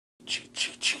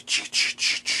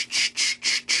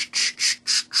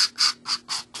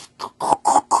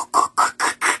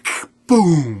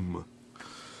Boom!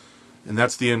 And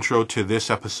that's the intro to this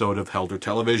episode of Helder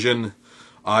Television.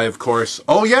 I, of course...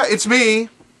 Oh yeah, it's me!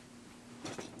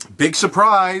 Big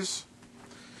surprise!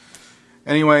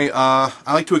 Anyway, I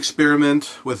like to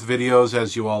experiment with videos,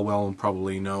 as you all well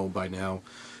probably know by now.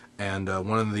 And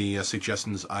one of the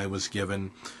suggestions I was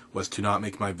given was to not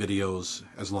make my videos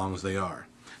as long as they are.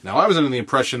 Now, I was under the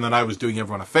impression that I was doing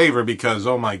everyone a favor because,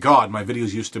 oh my god, my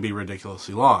videos used to be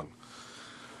ridiculously long.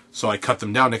 So I cut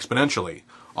them down exponentially.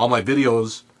 All my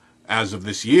videos, as of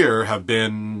this year, have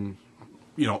been,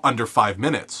 you know, under 5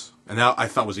 minutes. And that I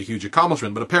thought was a huge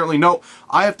accomplishment. But apparently, no,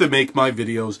 I have to make my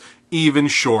videos even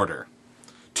shorter.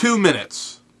 2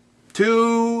 minutes.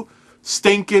 2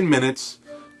 stinking minutes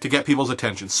to get people's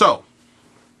attention. So,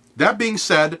 that being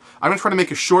said, I'm going to try to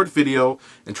make a short video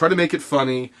and try to make it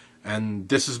funny. And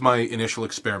this is my initial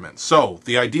experiment. So,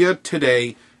 the idea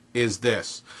today is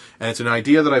this. And it's an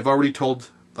idea that I've already told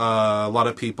a lot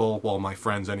of people, well, my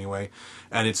friends anyway.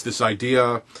 And it's this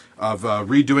idea of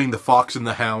redoing the Fox and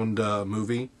the Hound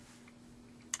movie.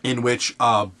 In which,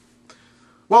 well,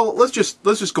 let's just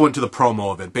go into the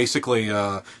promo of it. Basically,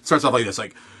 it starts off like this,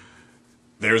 like,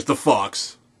 there's the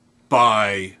Fox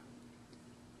by...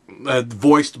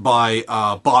 voiced by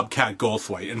Bobcat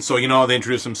Goldthwait. And so, you know, they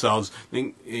introduce themselves.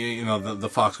 You know, the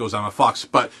Fox goes, I'm a Fox,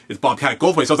 but it's Bobcat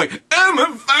Goldthwait. So it's like, I'm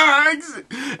a Fox!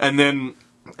 And then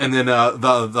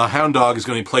the Hound Dog is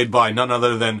going to be played by none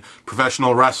other than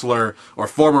professional wrestler, or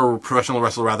former professional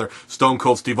wrestler rather, Stone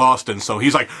Cold Steve Austin. So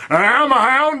he's like, I'm a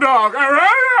Hound Dog!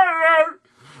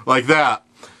 Like that.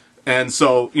 And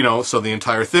so, you know, so the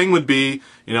entire thing would be,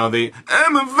 you know,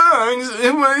 I'm a Fox,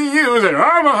 what do you say?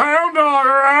 I'm a Hound Dog,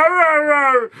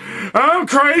 I'm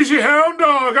crazy Hound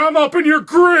Dog, I'm up in your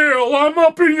grill,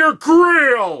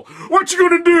 what you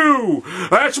gonna do?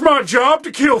 That's my job,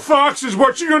 to kill foxes,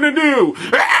 what you gonna do?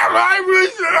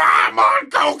 I'm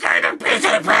on cocaine and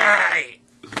PCP!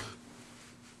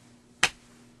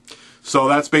 So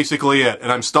that's basically it,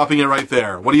 and I'm stopping it right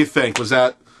there. What do you think? Was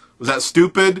that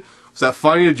stupid? Was that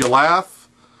funny? Did you laugh?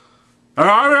 Did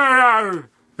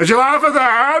you laugh at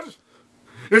that?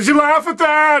 Did you laugh at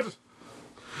that?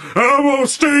 I'm a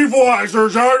Steve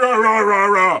Weisers.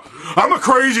 I'm a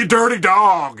crazy, dirty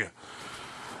dog.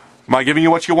 Am I giving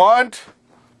you what you want?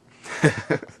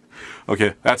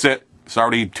 Okay, that's it. It's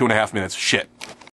already 2.5 minutes. Shit.